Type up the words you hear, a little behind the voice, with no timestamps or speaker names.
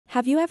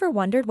Have you ever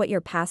wondered what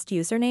your past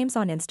usernames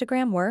on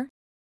Instagram were?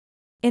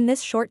 In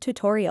this short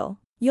tutorial,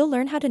 you'll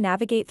learn how to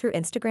navigate through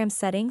Instagram's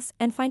settings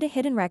and find a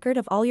hidden record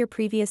of all your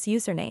previous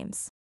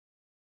usernames.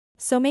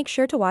 So make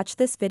sure to watch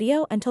this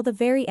video until the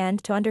very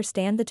end to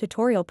understand the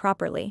tutorial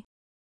properly.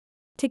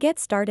 To get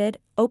started,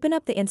 open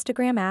up the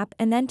Instagram app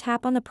and then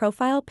tap on the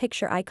profile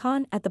picture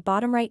icon at the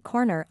bottom right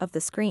corner of the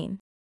screen.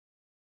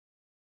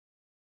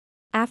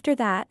 After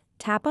that,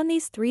 tap on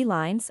these three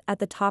lines at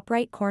the top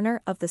right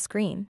corner of the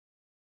screen.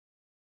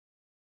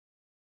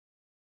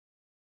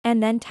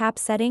 And then tap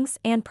Settings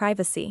and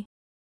Privacy.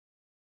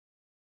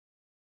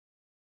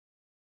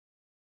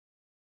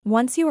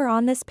 Once you are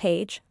on this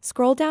page,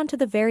 scroll down to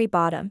the very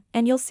bottom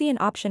and you'll see an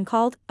option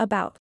called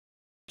About.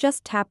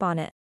 Just tap on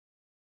it.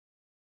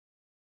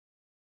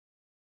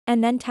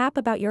 And then tap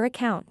About your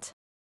account.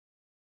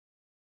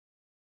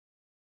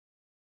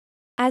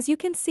 As you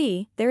can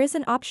see, there is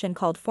an option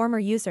called Former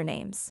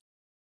Usernames.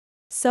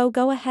 So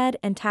go ahead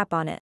and tap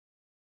on it.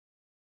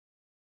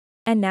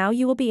 And now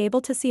you will be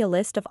able to see a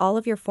list of all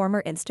of your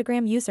former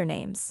Instagram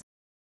usernames.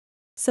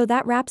 So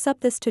that wraps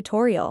up this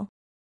tutorial.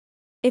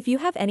 If you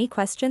have any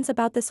questions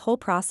about this whole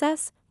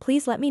process,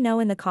 please let me know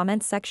in the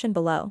comments section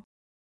below.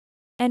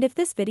 And if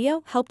this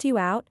video helped you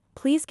out,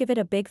 please give it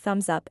a big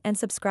thumbs up and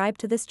subscribe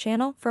to this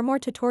channel for more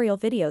tutorial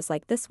videos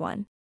like this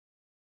one.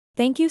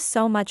 Thank you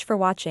so much for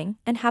watching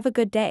and have a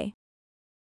good day.